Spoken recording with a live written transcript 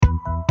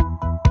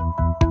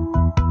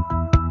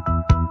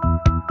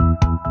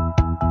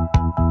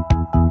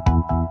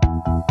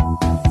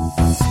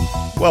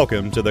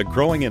Welcome to the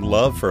Growing in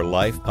Love for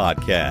Life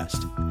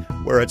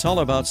podcast, where it's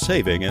all about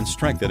saving and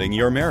strengthening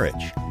your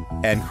marriage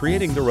and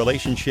creating the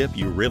relationship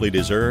you really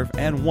deserve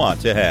and want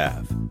to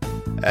have.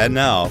 And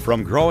now,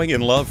 from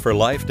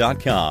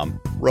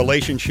growinginloveforlife.com,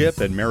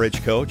 relationship and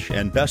marriage coach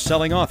and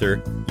best-selling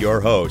author,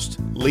 your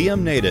host,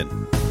 Liam Naden.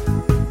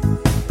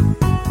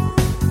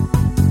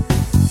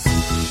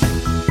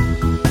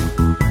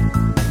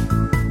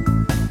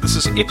 This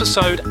is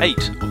episode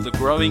 8 of the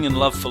Growing in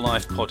Love for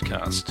Life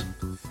podcast.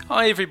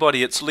 Hi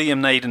everybody, it's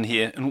Liam Naden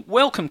here, and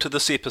welcome to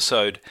this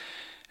episode.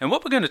 And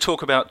what we're going to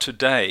talk about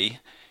today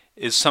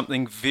is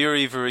something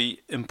very, very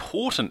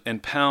important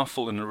and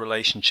powerful in a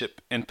relationship,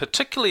 and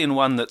particularly in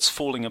one that's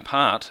falling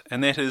apart,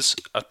 and that is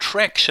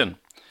attraction.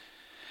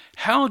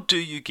 How do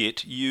you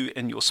get you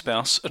and your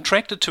spouse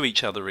attracted to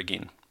each other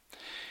again?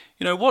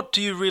 You know, what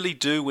do you really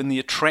do when the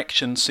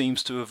attraction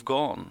seems to have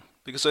gone?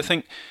 Because I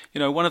think,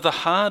 one of the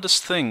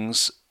hardest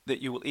things that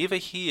you will ever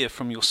hear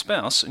from your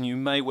spouse, and you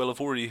may well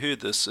have already heard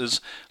this, is,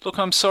 look,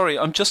 I'm sorry,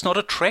 I'm just not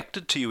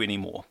attracted to you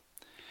anymore.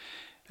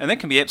 And that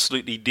can be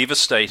absolutely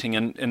devastating,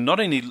 and not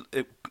only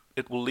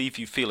it will leave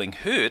you feeling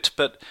hurt,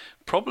 but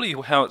probably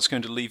how it's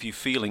going to leave you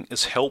feeling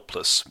is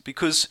helpless,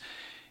 because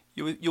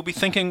you'll be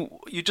thinking,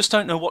 you just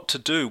don't know what to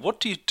do. What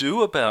do you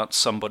do about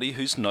somebody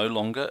who's no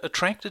longer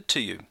attracted to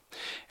you?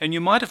 And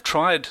you might have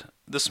tried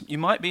this, you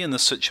might be in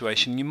this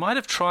situation, you might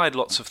have tried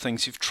lots of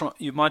things,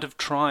 you might have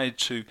tried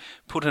to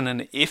put in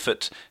an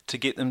effort to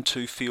get them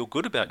to feel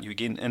good about you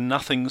again, and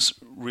nothing's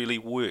really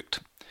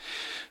worked.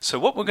 So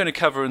what we're going to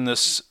cover in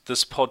this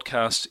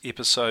podcast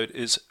episode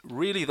is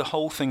really the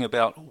whole thing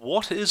about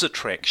what is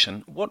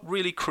attraction, what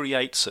really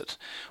creates it,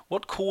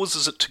 what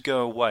causes it to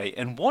go away,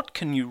 and what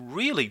can you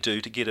really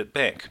do to get it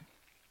back.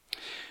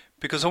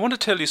 Because I want to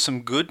tell you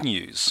some good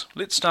news.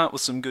 Let's start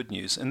with some good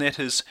news, and that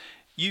is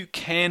you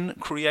can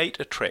create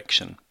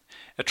attraction.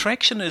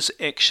 Attraction is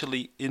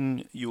actually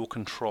in your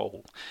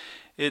control.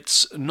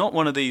 It's not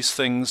one of these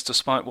things,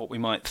 despite what we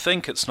might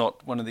think, it's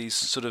not one of these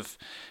sort of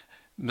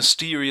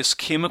mysterious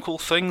chemical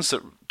things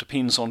that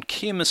depends on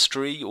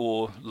chemistry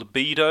or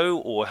libido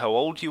or how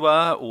old you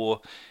are or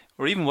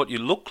even what you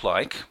look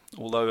like,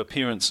 although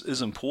appearance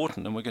is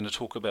important, and we're going to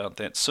talk about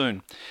that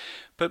soon.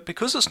 But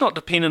because it's not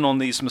dependent on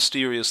these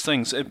mysterious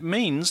things, it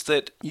means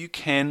that you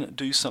can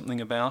do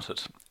something about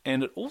it.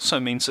 And it also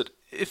means that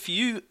if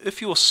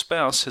your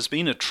spouse has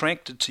been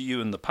attracted to you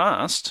in the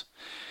past,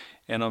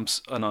 and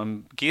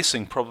I'm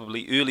guessing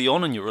probably early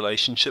on in your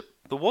relationship,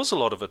 there was a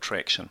lot of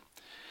attraction.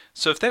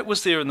 So if that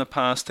was there in the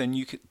past, then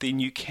you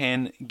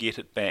can get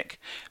it back.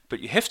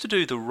 But you have to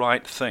do the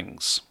right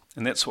things.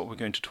 And that's what we're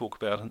going to talk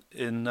about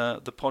in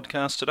the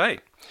podcast today.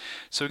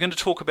 So we're going to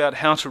talk about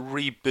how to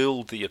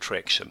rebuild the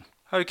attraction.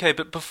 Okay,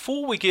 but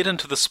before we get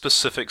into the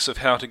specifics of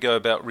how to go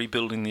about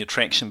rebuilding the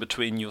attraction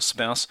between your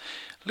spouse,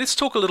 let's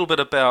talk a little bit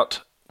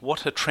about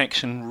what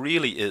attraction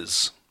really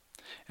is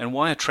and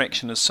why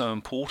attraction is so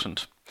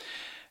important.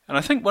 And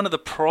I think one of the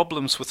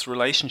problems with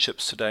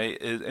relationships today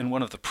and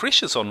one of the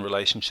pressures on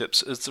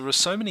relationships is there are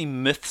so many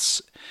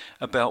myths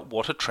about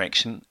what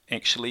attraction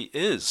actually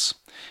is.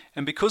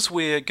 And because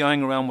we're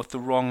going around with the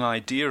wrong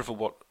idea of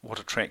what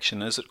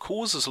attraction is, it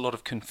causes a lot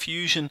of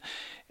confusion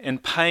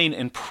and pain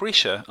and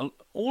pressure,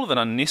 all of it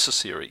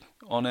unnecessary,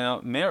 on our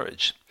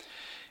marriage.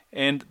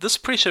 And this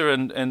pressure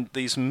and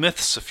these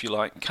myths, if you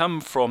like,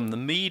 come from the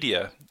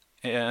media.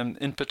 And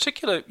in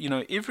particular,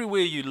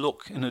 everywhere you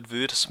look in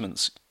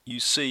advertisements, you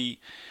see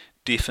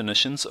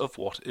definitions of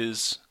what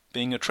is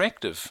being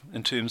attractive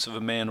in terms of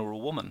a man or a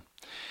woman.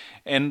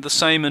 And the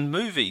same in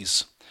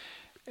movies,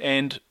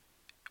 and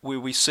where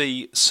we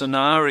see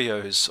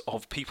scenarios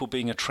of people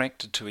being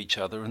attracted to each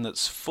other, and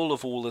it's full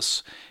of all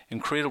this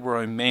incredible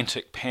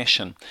romantic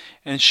passion.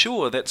 And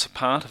sure, that's a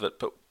part of it,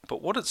 but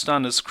what it's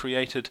done is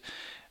created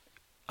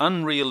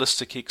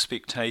unrealistic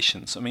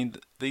expectations. I mean,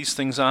 these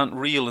things aren't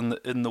real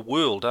in the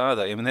world, are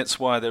they? I mean, that's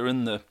why they're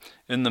in the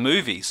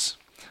movies.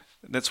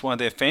 That's why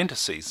they're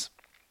fantasies.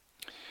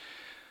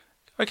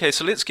 Okay,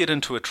 so let's get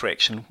into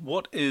attraction.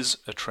 What is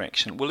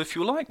attraction? Well, if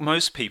you're like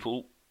most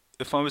people,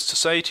 if I was to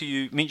say to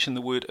you, mention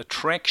the word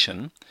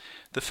attraction,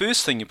 the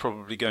first thing you're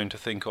probably going to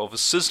think of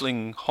is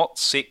sizzling hot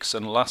sex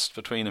and lust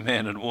between a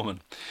man and a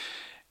woman.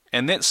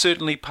 And that's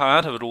certainly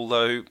part of it,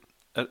 although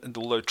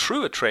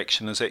true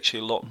attraction is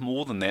actually a lot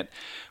more than that.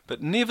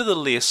 But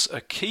nevertheless,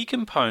 a key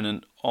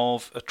component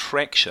of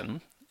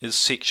attraction is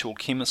sexual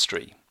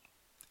chemistry.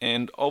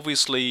 And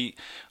obviously,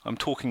 I'm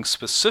talking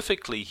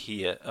specifically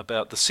here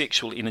about the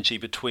sexual energy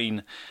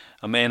between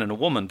a man and a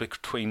woman,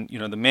 between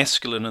the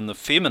masculine and the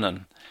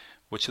feminine,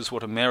 which is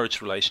what a marriage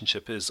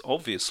relationship is,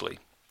 obviously.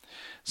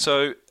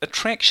 So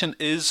attraction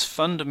is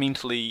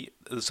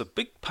there's a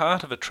big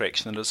part of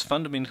attraction that is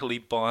fundamentally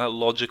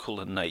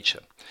biological in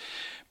nature.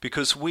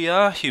 Because we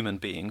are human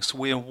beings,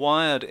 we're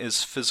wired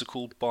as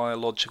physical,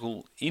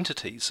 biological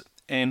entities,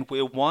 and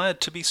we're wired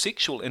to be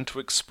sexual and to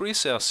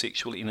express our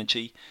sexual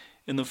energy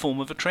in the form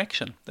of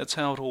attraction. That's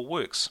how it all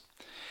works.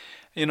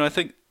 I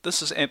think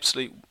this is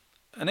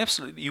an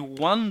absolutely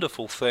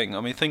wonderful thing.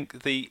 I mean, I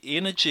think the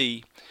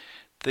energy,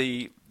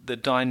 the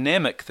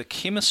dynamic, the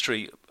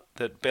chemistry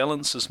that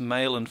balances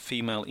male and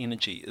female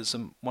energy is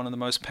one of the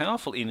most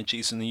powerful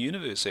energies in the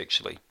universe,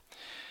 actually.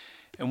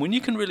 And when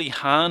you can really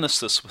harness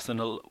this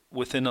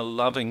within a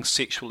loving,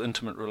 sexual,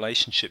 intimate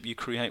relationship, you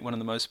create one of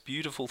the most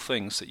beautiful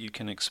things that you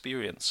can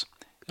experience.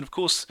 And of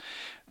course,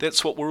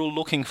 that's what we're all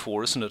looking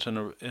for, isn't it,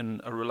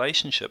 in a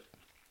relationship?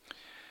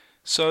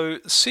 So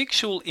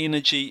sexual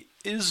energy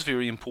is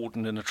very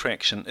important in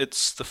attraction.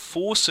 It's the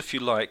force, if you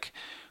like,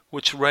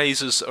 which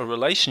raises a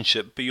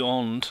relationship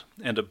beyond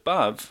and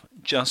above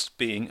just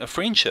being a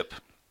friendship.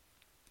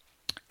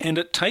 And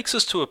it takes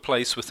us to a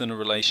place within a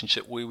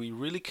relationship where we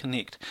really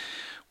connect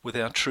with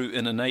our true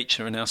inner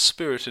nature and our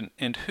spirit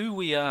and who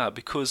we are,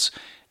 because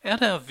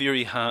at our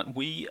very heart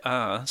we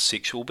are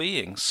sexual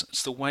beings.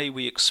 It's the way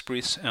we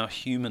express our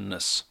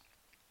humanness.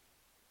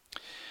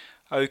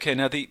 Okay,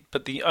 now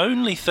but the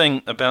only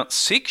thing about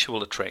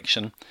sexual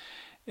attraction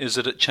is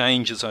that it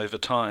changes over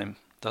time,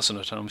 doesn't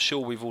it? And I'm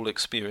sure we've all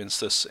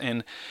experienced this.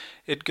 And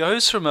it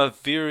goes from a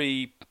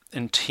very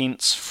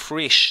intense,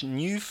 fresh,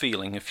 new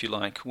feeling, if you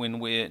like, when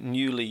we're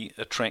newly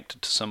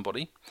attracted to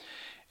somebody.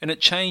 And it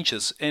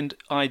changes. And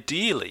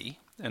ideally,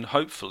 and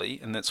hopefully,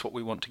 and that's what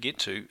we want to get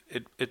to,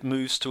 it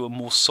moves to a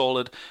more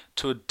solid,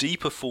 to a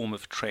deeper form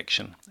of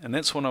attraction. And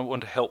that's what I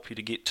want to help you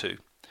to get to.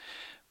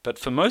 But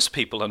for most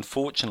people,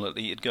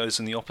 unfortunately, it goes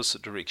in the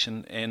opposite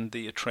direction and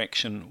the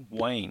attraction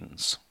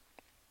wanes.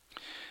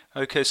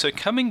 Okay, so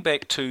coming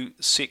back to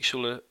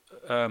sexual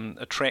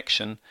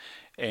attraction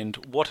and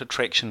what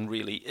attraction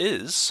really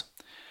is,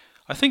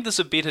 I think there's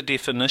a better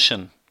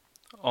definition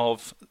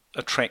of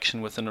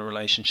attraction within a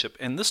relationship.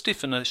 And this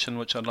definition,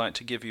 which I'd like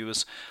to give you,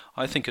 is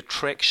I think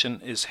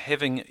attraction is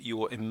having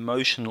your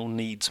emotional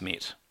needs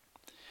met.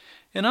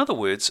 In other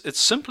words, it's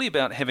simply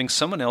about having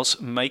someone else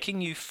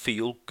making you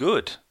feel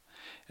good.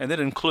 And that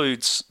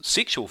includes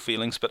sexual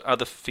feelings, but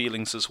other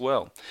feelings as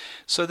well.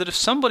 So that if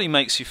somebody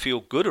makes you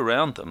feel good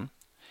around them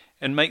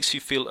and makes you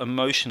feel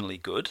emotionally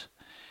good,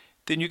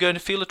 then you're going to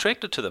feel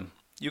attracted to them.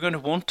 You're going to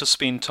want to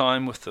spend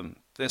time with them.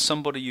 They're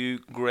somebody you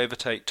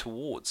gravitate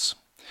towards.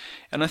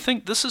 And I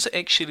think this is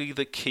actually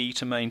the key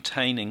to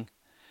maintaining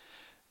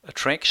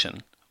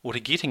attraction, or to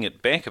getting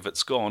it back if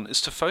it's gone,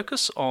 is to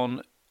focus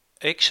on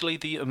actually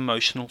the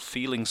emotional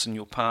feelings in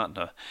your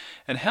partner.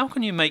 And how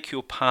can you make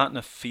your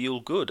partner feel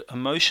good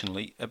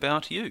emotionally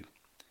about you?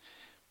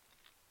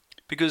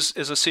 Because,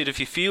 as I said, if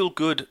you feel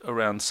good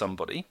around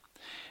somebody,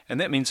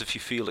 and that means if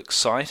you feel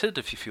excited,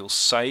 if you feel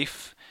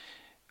safe,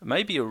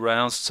 maybe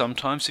aroused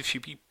sometimes, if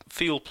you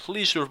feel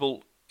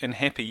pleasurable and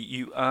happy,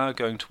 you are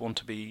going to want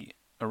to be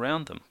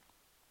around them.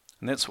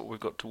 And that's what we've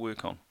got to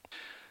work on.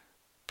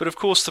 But of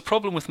course, the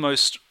problem with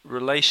most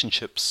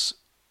relationships,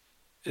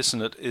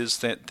 isn't it, is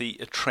that the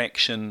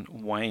attraction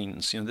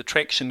wanes. The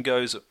attraction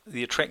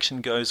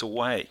goes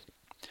away.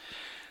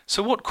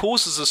 So what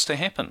causes this to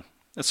happen?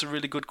 That's a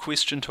really good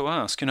question to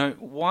ask.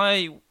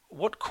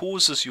 What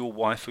causes your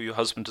wife or your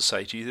husband to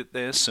say to you that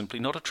they're simply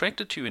not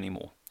attracted to you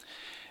anymore?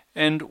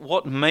 And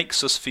what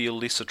makes us feel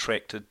less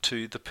attracted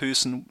to the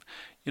person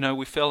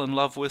we fell in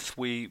love with,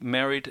 we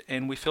married,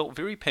 and we felt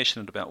very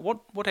passionate about?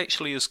 What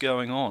actually is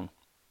going on?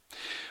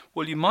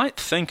 Well, you might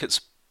think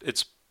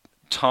it's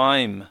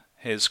time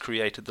has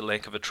created the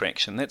lack of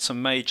attraction. That's a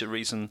major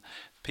reason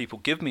people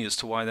give me as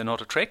to why they're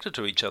not attracted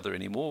to each other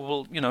anymore.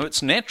 Well,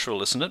 it's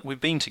natural, isn't it?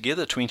 We've been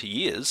together 20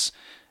 years.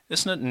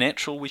 Isn't it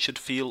natural we should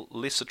feel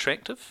less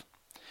attractive?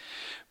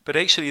 But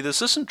actually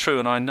this isn't true,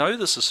 and I know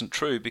this isn't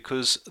true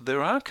because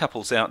there are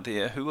couples out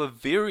there who are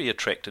very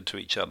attracted to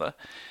each other,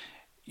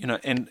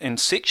 and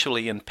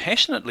sexually and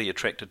passionately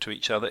attracted to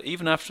each other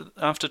even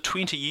after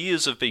 20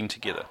 years of being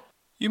together.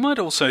 You might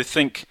also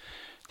think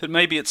that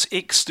maybe it's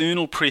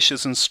external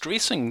pressures and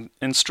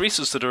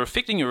stresses that are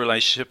affecting your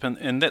relationship,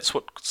 and that's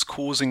what's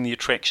causing the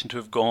attraction to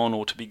have gone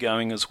or to be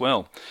going as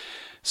well.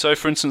 So,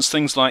 for instance,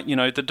 things like,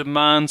 the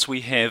demands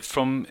we have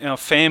from our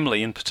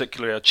family, in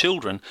particular our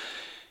children.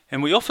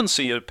 And we often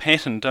see a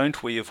pattern,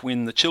 don't we, of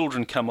when the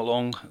children come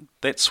along,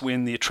 that's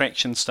when the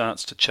attraction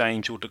starts to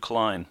change or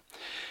decline.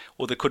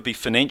 Or there could be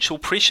financial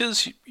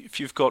pressures. If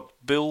you've got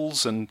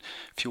bills and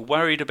if you're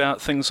worried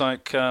about things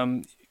like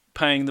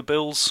paying the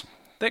bills,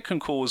 that can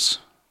cause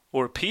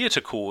or appear to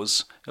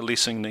cause a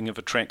lessening of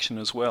attraction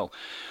as well.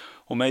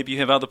 Or maybe you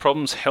have other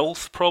problems,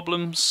 health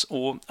problems,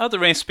 or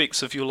other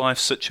aspects of your life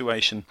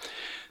situation.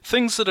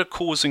 Things that are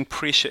causing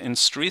pressure and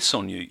stress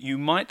on you. You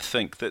might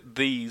think that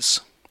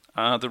these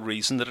are the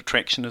reason that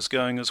attraction is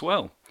going as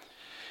well.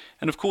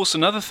 And of course,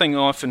 another thing I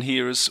often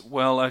hear is,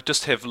 well, I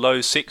just have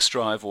low sex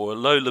drive or a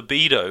low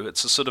libido.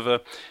 It's a sort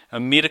of a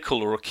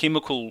medical or a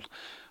chemical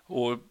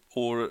or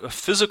a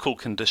physical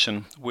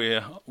condition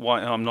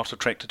why I'm not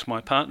attracted to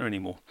my partner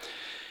anymore.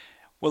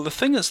 Well, the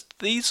thing is,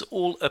 these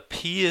all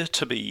appear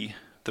to be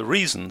the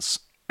reasons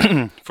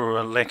for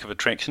a lack of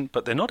attraction,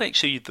 but they're not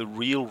actually the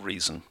real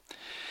reason.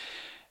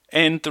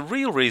 And the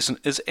real reason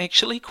is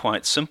actually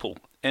quite simple,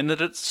 and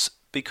that it's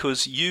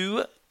because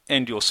you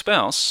and your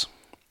spouse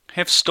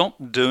have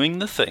stopped doing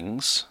the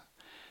things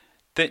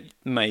that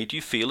made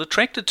you feel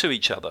attracted to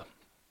each other.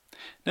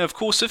 Now, of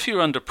course, if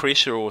you're under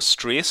pressure or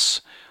stress,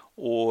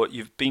 or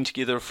you've been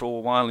together for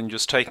a while and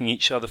just taking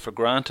each other for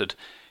granted,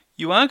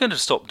 you are going to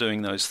stop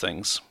doing those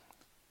things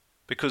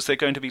because they're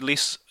going to be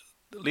less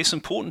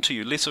important to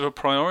you, less of a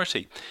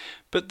priority.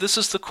 But this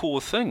is the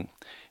core thing.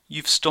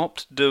 You've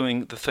stopped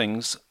doing the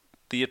things,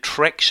 the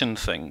attraction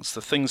things,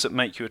 the things that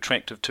make you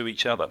attractive to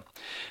each other.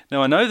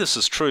 Now, I know this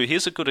is true.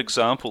 Here's a good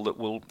example that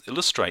will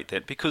illustrate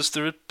that, because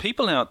there are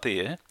people out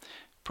there,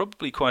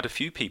 probably quite a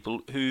few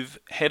people, who've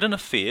had an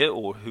affair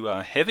or who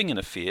are having an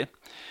affair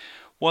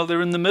while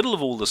they're in the middle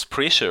of all this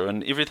pressure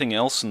and everything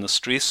else and the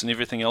stress and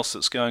everything else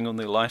that's going on in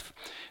their life.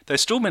 They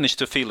still manage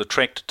to feel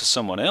attracted to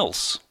someone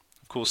else.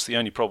 Of course, the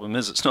only problem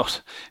is it's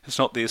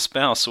not their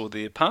spouse or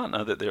their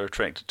partner that they're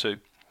attracted to.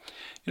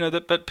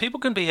 But people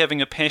can be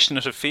having a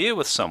passionate affair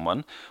with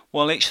someone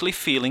while actually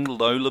feeling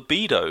low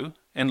libido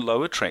and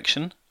low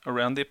attraction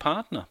around their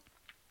partner.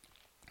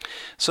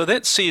 So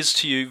that says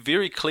to you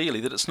very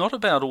clearly that it's not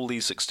about all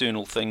these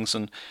external things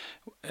and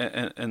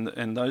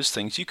those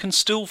things. You can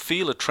still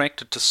feel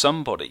attracted to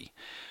somebody,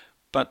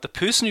 but the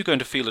person you're going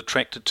to feel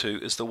attracted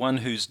to is the one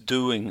who's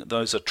doing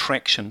those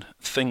attraction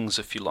things,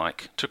 if you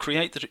like, to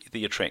create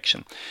the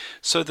attraction.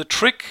 So the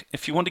trick,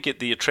 if you want to get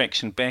the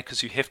attraction back,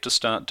 is you have to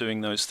start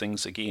doing those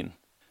things again.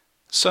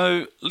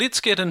 So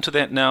let's get into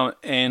that now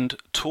and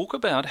talk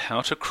about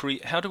how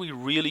do we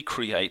really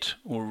create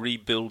or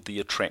rebuild the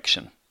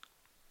attraction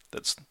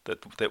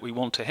that we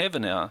want to have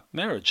in our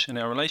marriage, in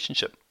our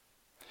relationship.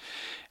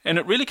 And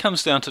it really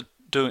comes down to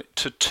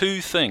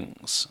two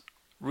things,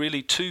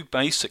 really two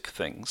basic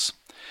things.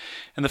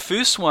 And the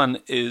first one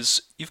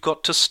is you've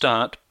got to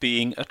start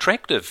being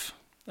attractive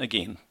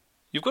again.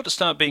 You've got to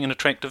start being an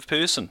attractive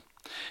person.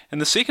 And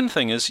the second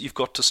thing is you've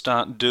got to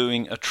start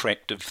doing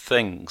attractive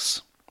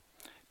things.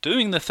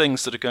 Doing the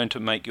things that are going to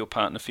make your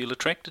partner feel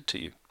attracted to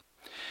you.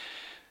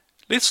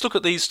 Let's look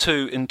at these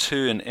two in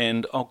turn,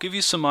 and I'll give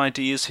you some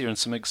ideas here and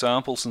some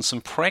examples and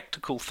some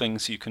practical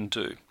things you can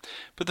do.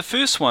 But the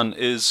first one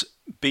is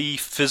be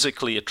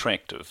physically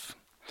attractive.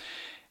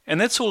 And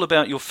that's all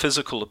about your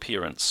physical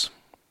appearance.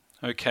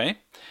 Okay?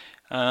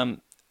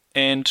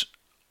 And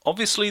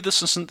obviously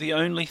this isn't the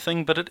only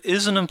thing, but it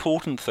is an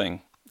important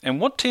thing. And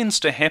what tends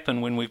to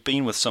happen when we've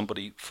been with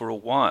somebody for a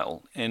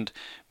while, and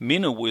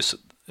men are worse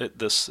at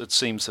this, it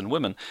seems, than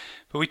women,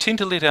 but we tend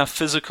to let our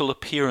physical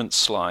appearance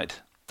slide,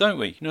 don't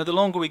we? The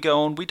longer we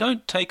go on, we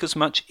don't take as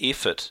much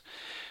effort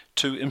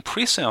to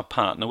impress our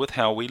partner with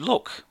how we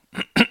look.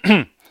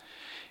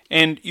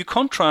 And you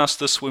contrast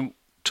this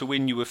to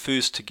when you were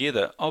first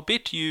together. I'll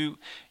bet you,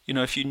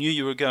 if you knew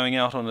you were going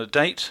out on a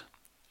date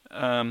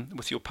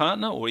with your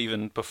partner, or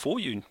even before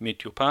you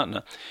met your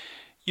partner,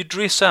 you'd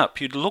dress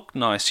up, you'd look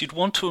nice, you'd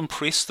want to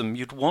impress them,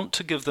 you'd want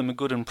to give them a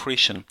good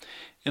impression.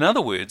 In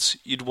other words,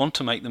 you'd want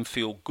to make them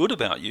feel good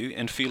about you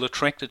and feel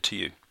attracted to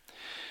you.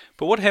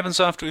 But what happens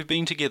after we've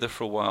been together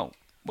for a while?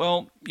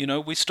 Well,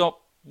 we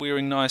stop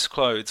wearing nice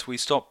clothes, we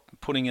stop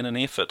putting in an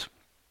effort.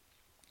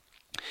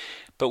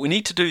 But we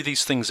need to do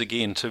these things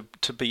again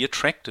to be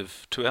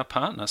attractive to our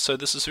partner. So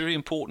this is very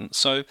important.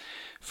 So,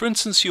 for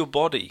instance, your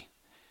body.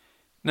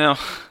 Now,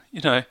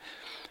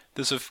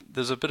 there's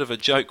a bit of a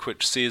joke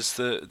which says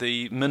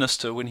the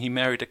minister, when he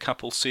married a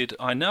couple, said,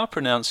 "I now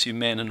pronounce you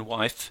man and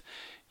wife.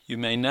 You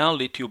may now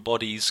let your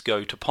bodies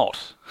go to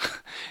pot."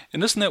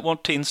 And isn't that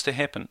what tends to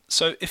happen?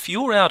 So if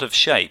you're out of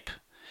shape,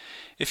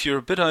 if you're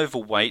a bit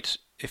overweight,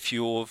 if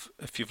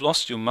you've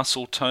lost your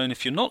muscle tone,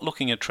 if you're not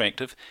looking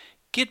attractive,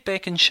 get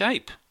back in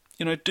shape.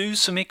 Do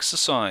some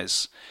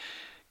exercise.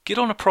 Get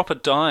on a proper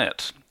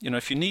diet.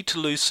 If you need to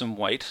lose some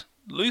weight,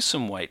 lose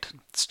some weight.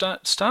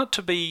 Start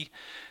to be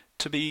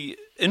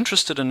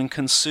interested and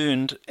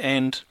concerned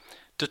and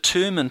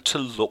determined to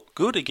look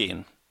good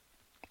again.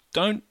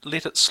 Don't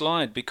let it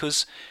slide,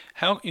 because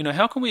how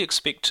can we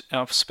expect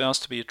our spouse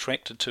to be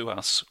attracted to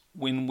us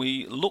when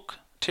we look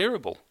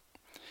terrible?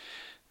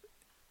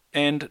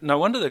 And no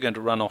wonder they're going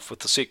to run off with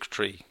the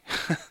secretary.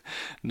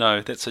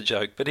 No, that's a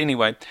joke. But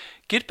anyway,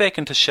 get back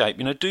into shape.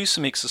 Do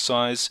some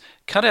exercise.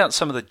 Cut out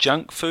some of the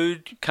junk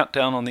food. Cut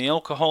down on the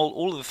alcohol.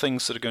 All of the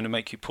things that are going to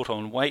make you put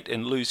on weight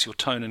and lose your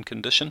tone and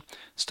condition.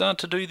 Start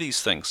to do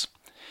these things.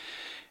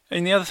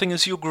 And the other thing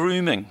is your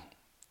grooming.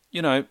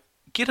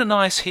 Get a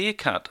nice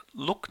haircut.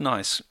 Look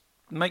nice.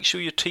 Make sure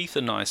your teeth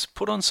are nice.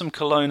 Put on some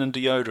cologne and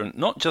deodorant,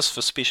 not just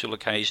for special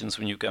occasions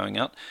when you're going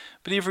out,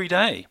 but every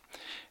day.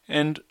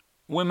 And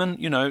women,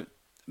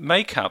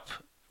 makeup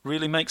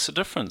really makes a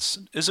difference.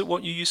 Is it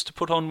what you used to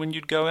put on when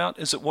you'd go out?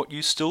 Is it what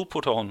you still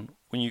put on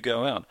when you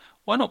go out?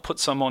 Why not put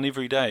some on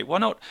every day? Why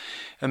not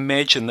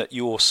imagine that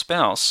your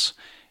spouse,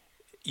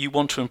 you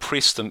want to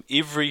impress them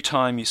every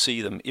time you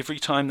see them, every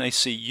time they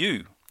see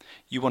you.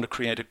 You want to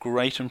create a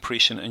great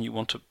impression, and you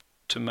want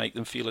to make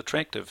them feel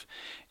attractive.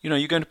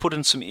 You're going to put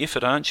in some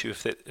effort, aren't you,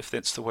 if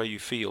that's the way you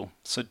feel.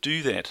 So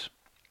do that.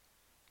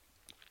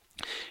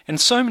 And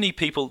so many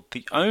people,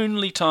 the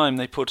only time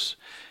they put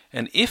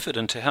an effort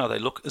into how they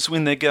look is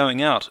when they're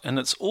going out, and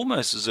it's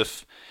almost as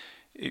if,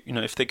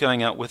 if they're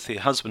going out with their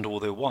husband or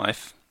their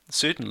wife,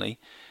 certainly,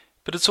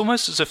 but it's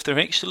almost as if they're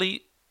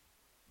actually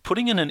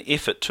putting in an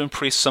effort to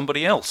impress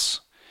somebody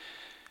else.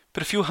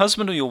 But if your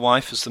husband or your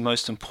wife is the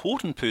most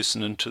important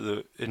person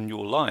in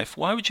your life,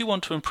 why would you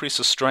want to impress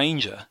a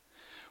stranger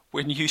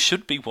when you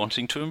should be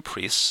wanting to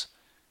impress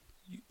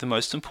the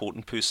most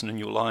important person in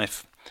your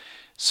life?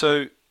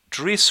 So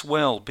dress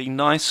well, be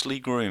nicely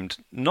groomed,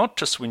 not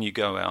just when you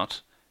go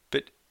out,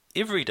 but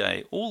every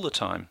day, all the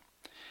time.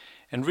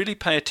 And really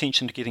pay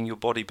attention to getting your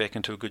body back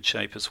into a good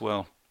shape as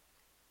well.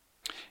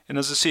 And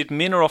as I said,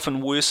 men are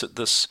often worse at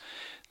this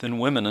than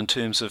women in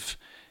terms of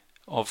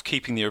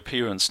keeping their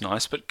appearance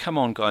nice. But come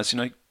on, guys,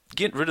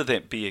 get rid of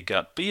that beer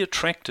gut. Be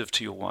attractive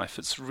to your wife.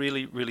 It's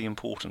really, really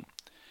important.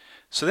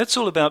 So that's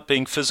all about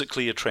being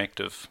physically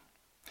attractive.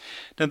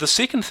 Now, the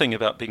second thing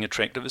about being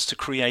attractive is to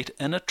create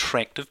an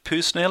attractive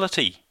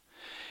personality.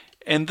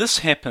 And this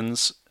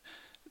happens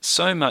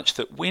so much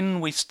that when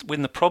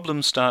the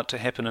problems start to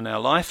happen in our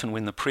life and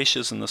when the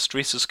pressures and the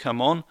stresses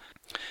come on,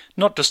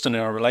 not just in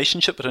our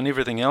relationship but in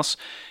everything else,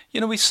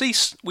 we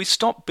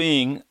stop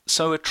being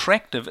so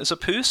attractive as a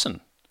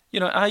person.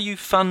 Are you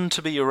fun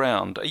to be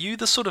around? Are you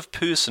the sort of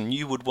person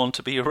you would want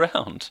to be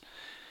around?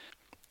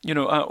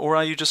 Or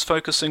are you just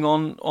focusing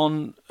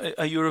on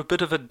are you a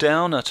bit of a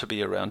downer to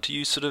be around? Do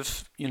you sort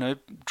of,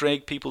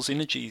 drag people's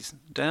energies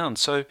down?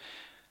 So,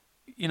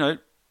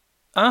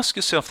 ask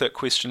yourself that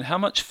question, how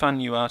much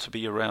fun you are to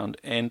be around,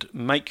 and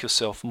make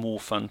yourself more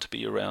fun to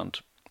be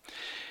around.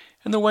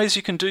 And the ways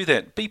you can do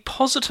that, be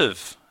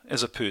positive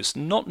as a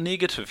person, not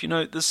negative.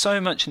 There's so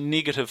much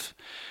negative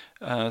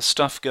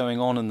stuff going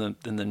on in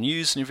the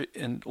news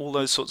and all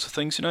those sorts of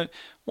things.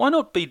 Why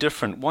not be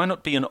different? Why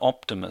not be an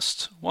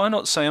optimist? Why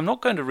not say, I'm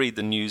not going to read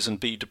the news and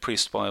be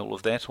depressed by all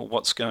of that or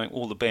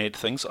all the bad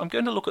things. I'm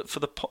going to look at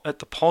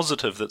the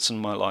positive that's in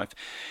my life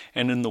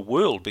and in the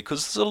world,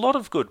 because there's a lot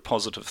of good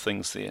positive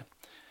things there.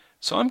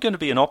 So I'm going to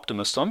be an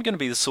optimist. I'm going to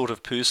be the sort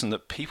of person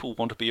that people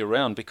want to be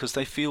around because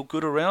they feel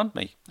good around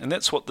me. And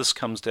that's what this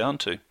comes down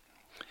to.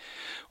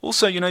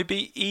 Also,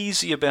 be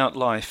easy about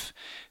life.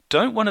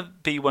 Don't want to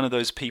be one of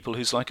those people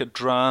who's like a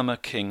drama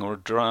king or a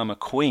drama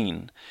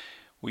queen,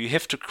 where you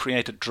have to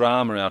create a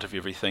drama out of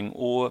everything,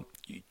 or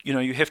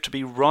you have to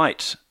be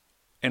right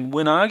and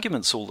win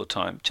arguments all the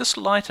time. Just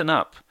lighten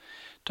up.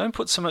 Don't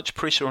put so much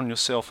pressure on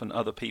yourself and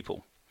other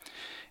people.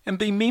 And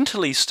be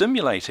mentally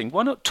stimulating.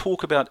 Why not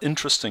talk about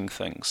interesting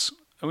things?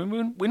 I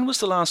mean, when was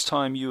the last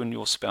time you and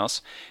your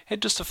spouse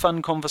had just a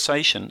fun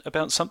conversation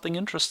about something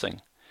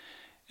interesting?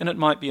 And it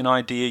might be an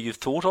idea you've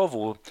thought of,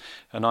 or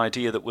an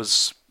idea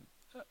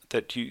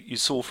that you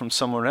saw from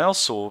somewhere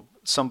else, or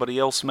somebody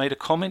else made a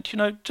comment.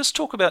 Just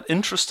talk about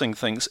interesting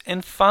things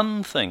and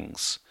fun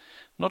things,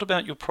 not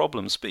about your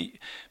problems.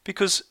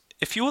 Because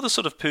if you're the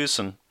sort of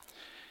person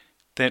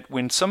that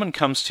when someone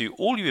comes to you,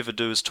 all you ever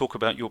do is talk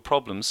about your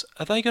problems,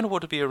 are they going to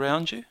want to be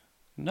around you?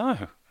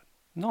 No,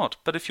 not.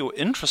 But if you're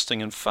interesting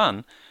and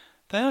fun,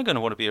 they are going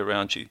to want to be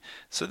around you.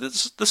 So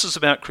this is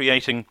about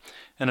creating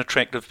an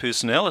attractive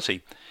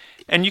personality.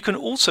 And you can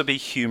also be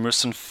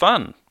humorous and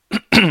fun.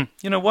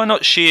 Why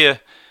not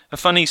share a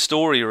funny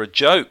story or a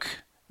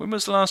joke? When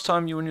was the last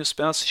time you and your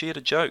spouse shared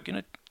a joke?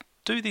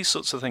 Do these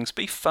sorts of things.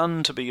 Be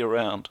fun to be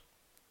around.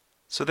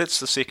 So that's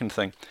the second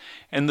thing.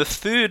 And the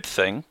third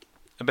thing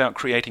about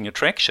creating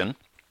attraction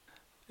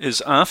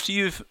is, after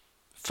you've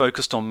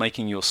focused on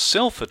making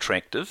yourself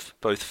attractive,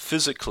 both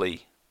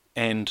physically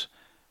and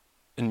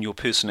in your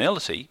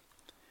personality,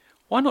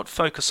 why not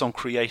focus on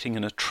creating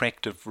an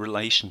attractive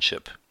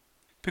relationship?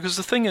 Because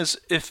the thing is,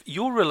 if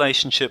your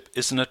relationship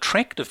is an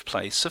attractive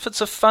place, if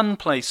it's a fun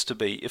place to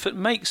be, if it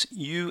makes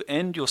you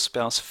and your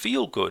spouse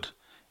feel good,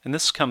 and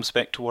this comes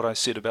back to what I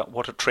said about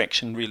what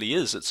attraction really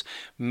is, it's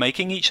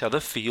making each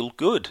other feel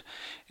good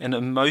and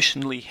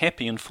emotionally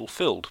happy and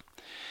fulfilled.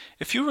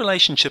 If your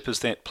relationship is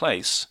that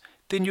place,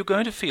 then you're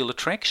going to feel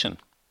attraction.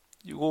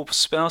 Your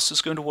spouse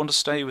is going to want to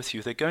stay with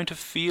you. They're going to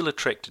feel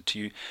attracted to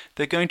you.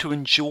 They're going to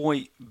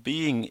enjoy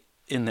being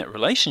in that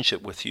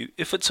relationship with you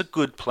if it's a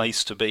good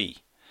place to be.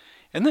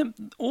 And then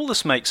all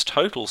this makes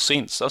total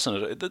sense,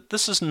 doesn't it?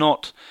 This is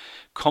not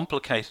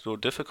complicated or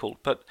difficult,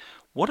 but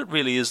what it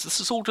really is, this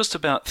is all just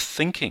about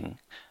thinking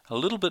a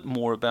little bit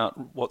more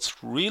about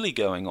what's really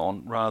going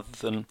on rather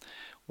than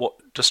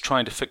just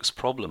trying to fix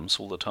problems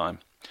all the time.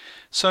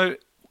 So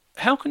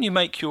how can you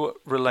make your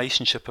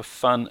relationship a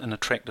fun and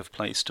attractive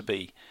place to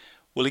be?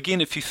 Well, again,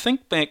 if you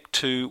think back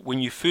to when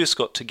you first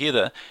got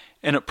together,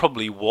 and it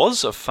probably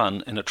was a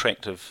fun and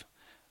attractive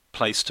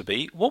place to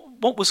be,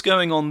 what was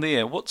going on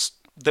there?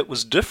 That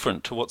was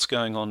different to what's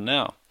going on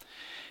now?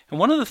 And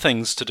one of the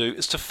things to do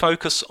is to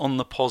focus on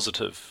the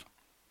positive.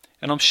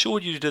 And I'm sure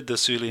you did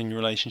this early in your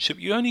relationship.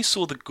 You only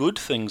saw the good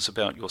things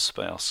about your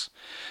spouse.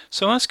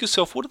 So ask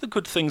yourself, what are the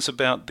good things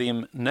about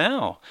them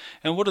now?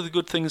 And what are the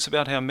good things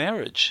about our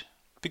marriage?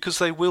 Because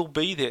they will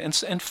be there.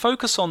 And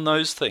focus on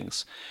those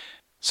things.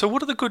 So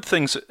what are the good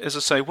things, as I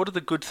say, what are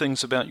the good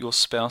things about your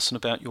spouse and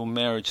about your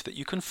marriage that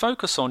you can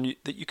focus on,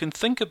 that you can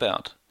think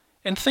about?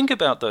 And think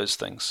about those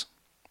things.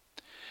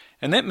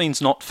 And that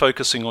means not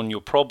focusing on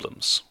your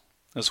problems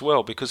as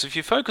well, because if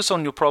you focus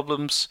on your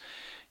problems,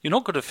 you're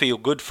not going to feel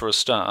good for a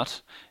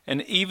start,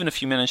 and even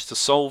if you manage to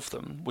solve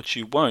them, which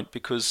you won't,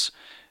 because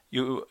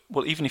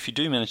even if you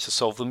do manage to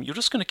solve them, you're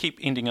just going to keep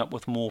ending up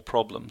with more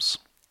problems.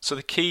 So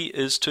the key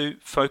is to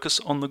focus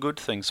on the good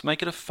things.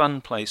 Make it a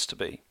fun place to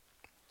be.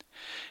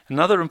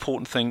 Another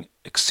important thing,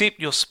 accept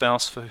your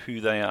spouse for who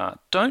they are.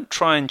 Don't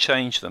try and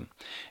change them.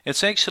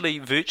 It's actually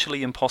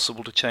virtually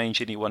impossible to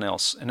change anyone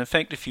else. And in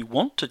fact, if you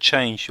want to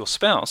change your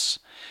spouse,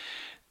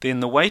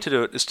 then the way to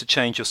do it is to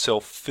change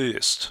yourself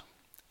first.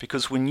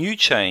 Because when you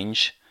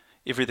change,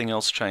 everything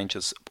else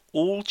changes.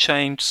 All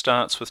change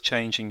starts with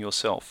changing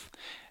yourself.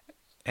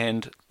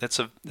 And that's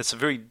a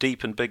very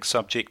deep and big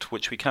subject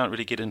which we can't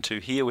really get into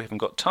here, we haven't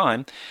got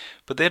time,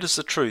 but that is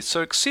the truth.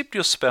 So accept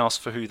your spouse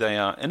for who they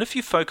are, and if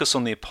you focus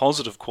on their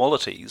positive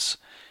qualities,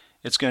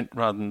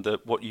 rather than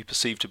what you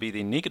perceive to be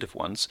their negative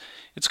ones,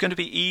 it's going to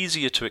be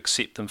easier to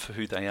accept them for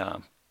who they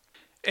are.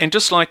 And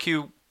just like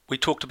we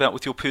talked about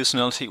with your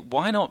personality,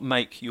 why not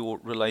make your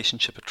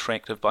relationship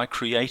attractive by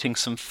creating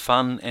some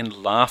fun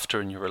and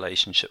laughter in your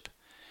relationship?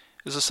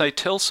 As I say,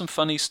 tell some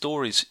funny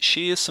stories,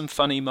 share some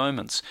funny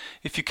moments.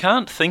 If you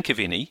can't think of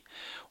any,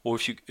 or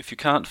if you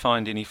can't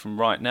find any from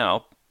right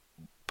now,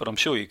 but I'm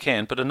sure you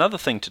can, but another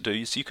thing to do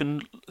is you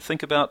can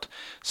think about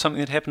something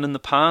that happened in the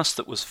past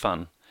that was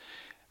fun.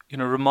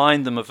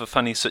 Remind them of a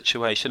funny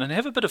situation and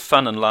have a bit of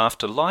fun and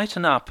laughter.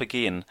 Lighten up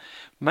again.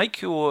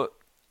 Make your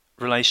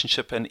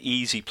relationship an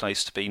easy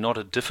place to be, not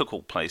a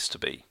difficult place to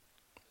be.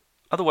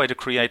 Other way to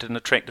create an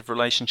attractive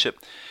relationship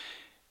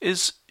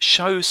is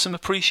show some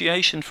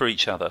appreciation for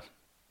each other.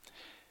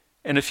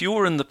 And if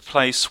you're in the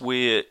place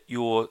where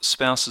your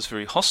spouse is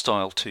very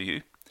hostile to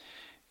you,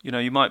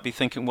 you might be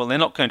thinking, well, they're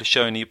not going to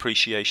show any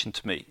appreciation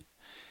to me.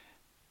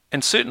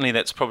 And certainly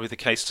that's probably the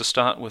case to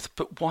start with,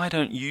 but why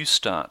don't you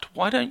start?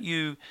 Why don't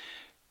you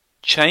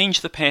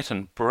change the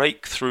pattern,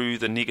 break through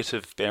the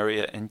negative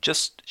barrier and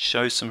just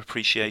show some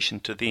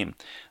appreciation to them?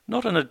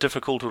 Not in a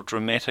difficult or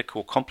dramatic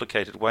or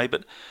complicated way,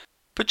 but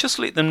just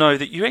let them know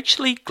that you're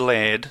actually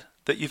glad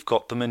that you've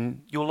got them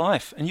in your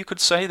life. And you could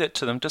say that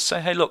to them. Just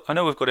say, hey, look, I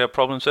know we've got our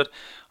problems, but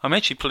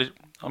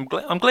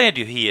I'm glad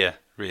you're here,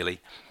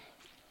 really.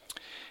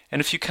 And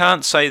if you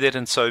can't say that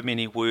in so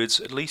many words,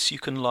 at least you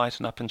can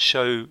lighten up and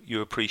show you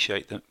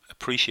appreciate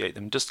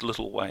them just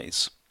little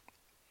ways.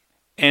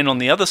 And on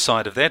the other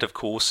side of that, of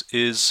course,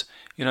 is,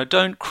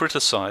 don't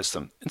criticize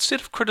them. Instead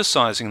of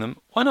criticizing them,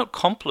 why not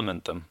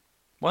compliment them?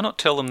 Why not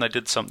tell them they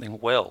did something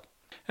well?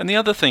 And the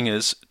other thing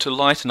is to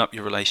lighten up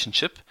your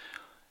relationship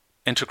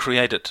and to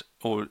create it,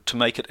 or to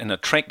make it an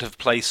attractive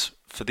place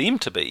for them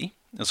to be,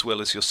 as well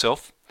as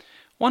yourself.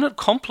 Why not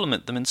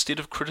compliment them instead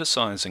of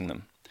criticizing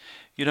them?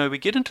 We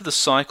get into the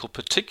cycle,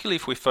 particularly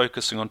if we're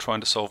focusing on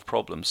trying to solve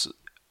problems.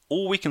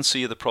 All we can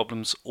see are the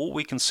problems, all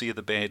we can see are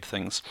the bad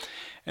things.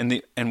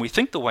 And we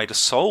think the way to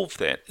solve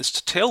that is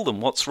to tell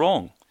them what's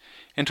wrong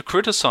and to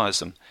criticize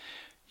them.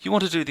 You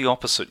want to do the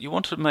opposite. You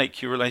want to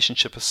make your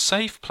relationship a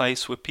safe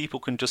place where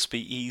people can just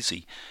be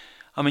easy.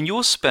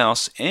 Your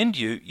spouse and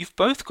you've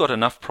both got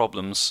enough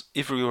problems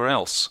everywhere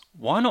else.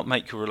 Why not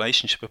make your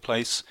relationship a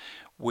place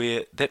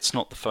where that's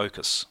not the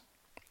focus?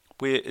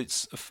 Where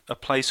it's a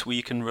place where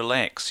you can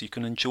relax, you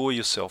can enjoy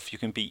yourself, you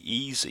can be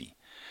easy.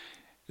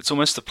 It's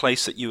almost a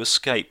place that you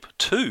escape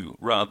to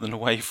rather than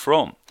away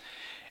from.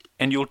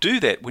 And you'll do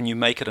that when you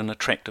make it an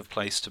attractive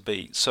place to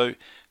be. So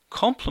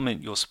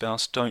compliment your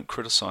spouse, don't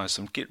criticize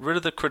them. Get rid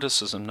of the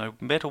criticism, no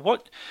matter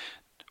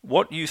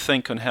what you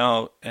think and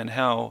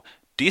how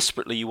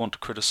desperately you want to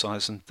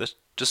criticize them.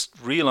 Just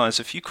realize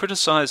if you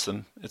criticize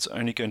them, it's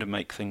only going to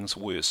make things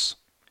worse.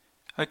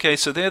 Okay,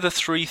 so they're the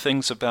three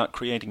things about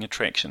creating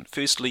attraction.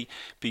 Firstly,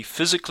 be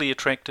physically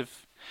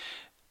attractive.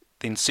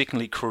 Then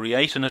secondly,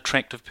 create an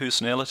attractive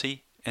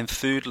personality. And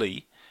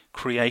thirdly,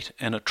 create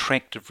an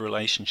attractive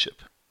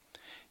relationship.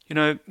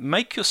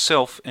 Make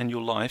yourself and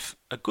your life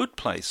a good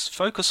place.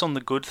 Focus on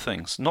the good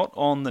things, not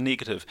on the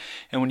negative.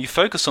 And when you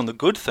focus on the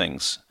good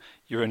things,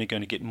 you're only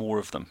going to get more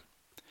of them.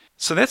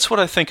 So that's what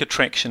I think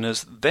attraction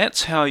is.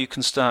 That's how you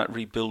can start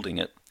rebuilding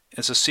it.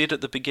 As I said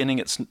at the beginning,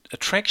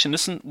 attraction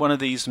isn't one of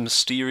these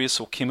mysterious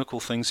or chemical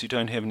things you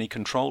don't have any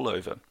control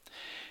over.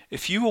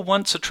 If you were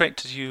once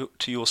attracted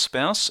to your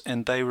spouse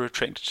and they were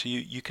attracted to you,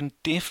 you can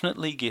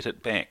definitely get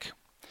it back.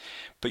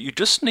 But you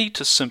just need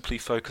to simply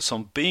focus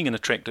on being an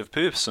attractive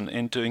person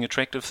and doing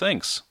attractive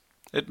things.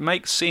 It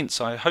makes sense.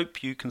 I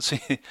hope you can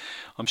see,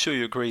 I'm sure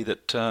you agree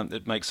that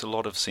it makes a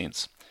lot of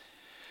sense.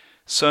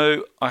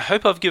 So I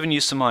hope I've given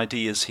you some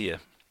ideas here.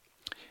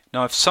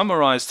 Now I've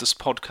summarized this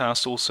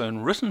podcast also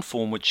in written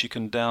form, which you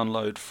can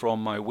download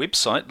from my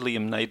website,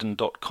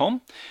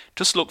 liamnaden.com.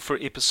 Just look for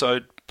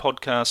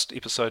podcast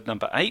episode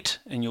number 8,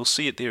 and you'll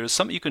see it there as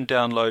something you can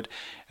download,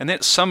 and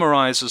that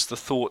summarizes the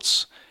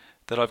thoughts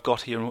that I've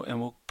got here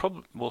and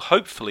will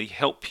hopefully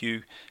help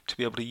you to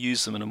be able to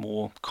use them in a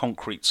more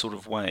concrete sort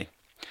of way.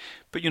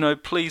 But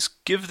please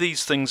give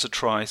these things a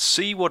try,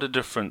 see what a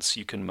difference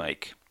you can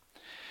make.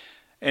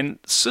 And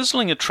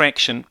sizzling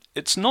attraction,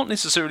 it's not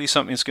necessarily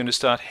something that's going to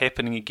start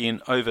happening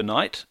again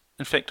overnight.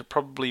 In fact, it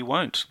probably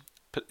won't.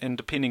 And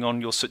depending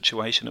on your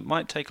situation, it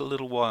might take a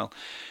little while.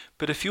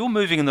 But if you're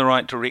moving in the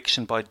right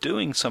direction by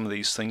doing some of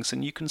these things,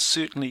 then you can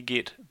certainly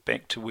get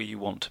back to where you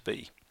want to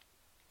be.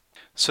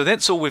 So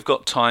that's all we've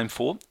got time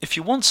for. If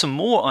you want some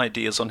more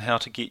ideas on how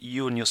to get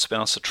you and your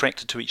spouse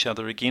attracted to each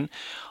other again,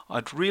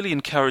 I'd really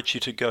encourage you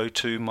to go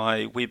to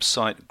my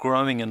website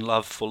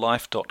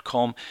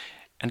growinginloveforlife.com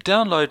and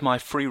download my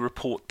free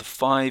report, The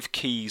 5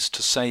 Keys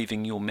to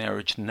Saving Your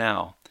Marriage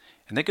Now.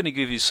 And they're going to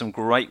give you some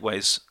great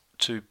ways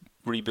to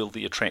rebuild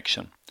the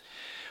attraction.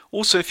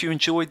 Also, if you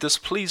enjoyed this,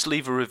 please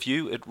leave a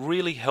review. It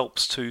really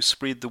helps to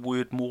spread the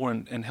word more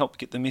and help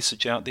get the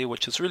message out there,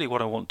 which is really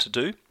what I want to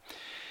do.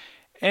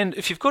 And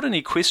if you've got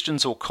any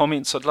questions or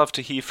comments, I'd love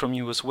to hear from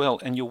you as well.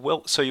 And you're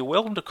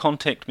welcome to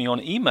contact me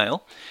on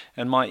email.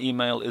 And my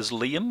email is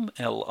Liam,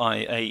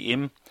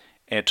 Liam,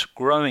 at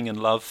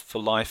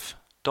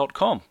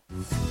growinginloveforlife.com.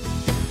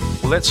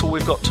 Well, that's all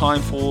we've got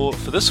time for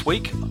this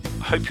week.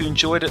 I hope you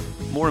enjoyed it.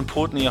 More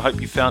importantly, I hope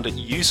you found it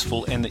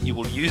useful and that you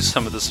will use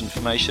some of this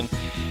information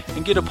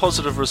and get a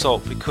positive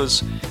result,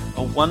 because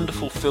a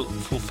wonderful,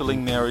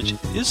 fulfilling marriage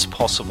is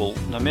possible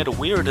no matter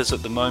where it is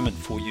at the moment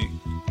for you.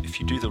 If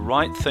you do the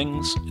right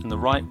things in the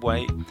right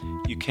way,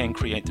 you can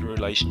create the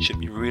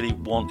relationship you really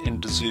want and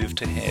deserve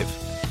to have.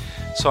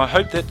 So I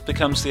hope that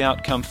becomes the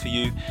outcome for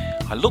you.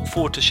 I look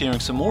forward to sharing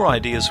some more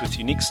ideas with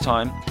you next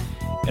time.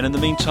 And in the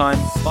meantime,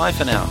 bye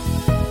for now.